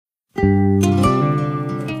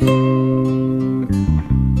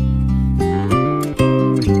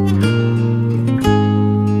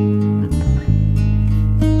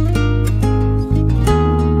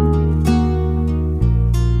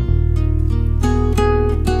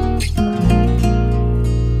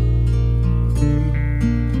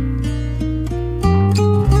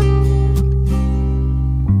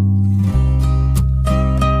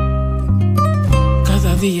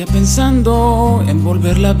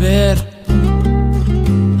poderla ver.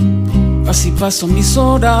 Así paso mis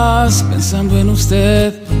horas pensando en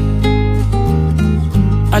usted.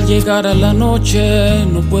 Al llegar a la noche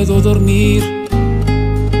no puedo dormir.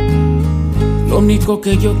 Lo único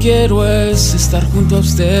que yo quiero es estar junto a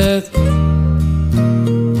usted.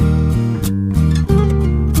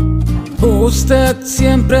 Usted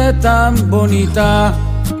siempre tan bonita,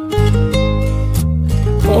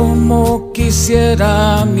 como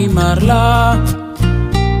quisiera mimarla.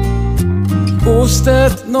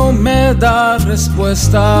 Usted no me da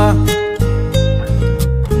respuesta.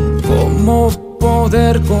 ¿Cómo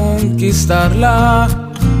poder conquistarla?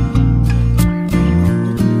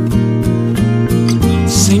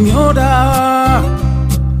 Señora,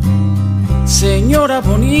 señora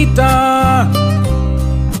bonita,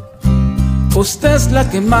 usted es la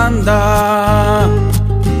que manda.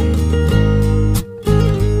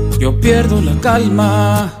 Yo pierdo la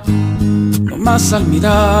calma nomás al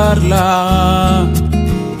mirarla.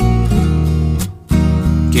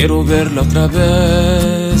 Quiero verla otra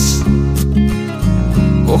vez.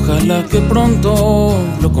 Ojalá que pronto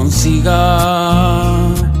lo consiga.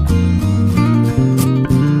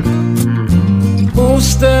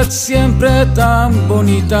 Usted siempre tan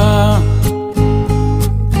bonita,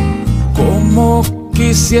 como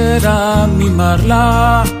quisiera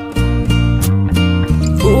mimarla.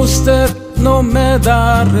 Usted no me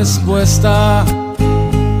da respuesta.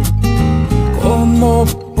 ¿Cómo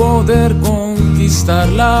poder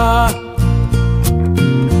conquistarla?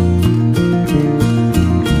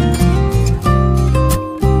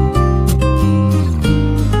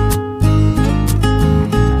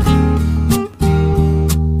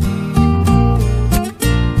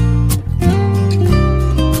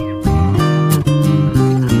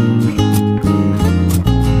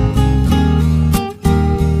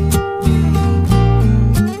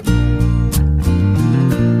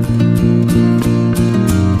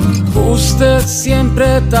 Usted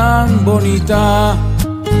siempre tan bonita,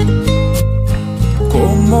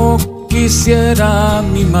 como quisiera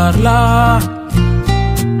mimarla.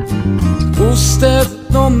 Usted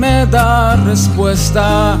no me da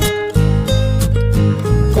respuesta.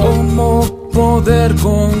 ¿Cómo poder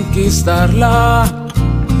conquistarla?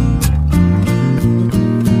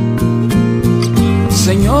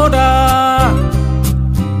 Señora,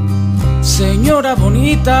 señora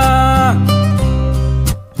bonita,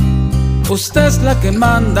 usted es la que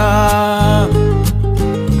manda.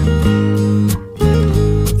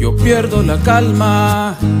 Yo pierdo la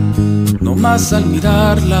calma nomás al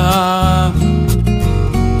mirarla.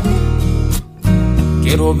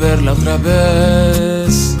 Quiero verla otra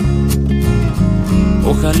vez.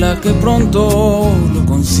 Ojalá que pronto lo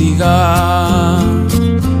consiga.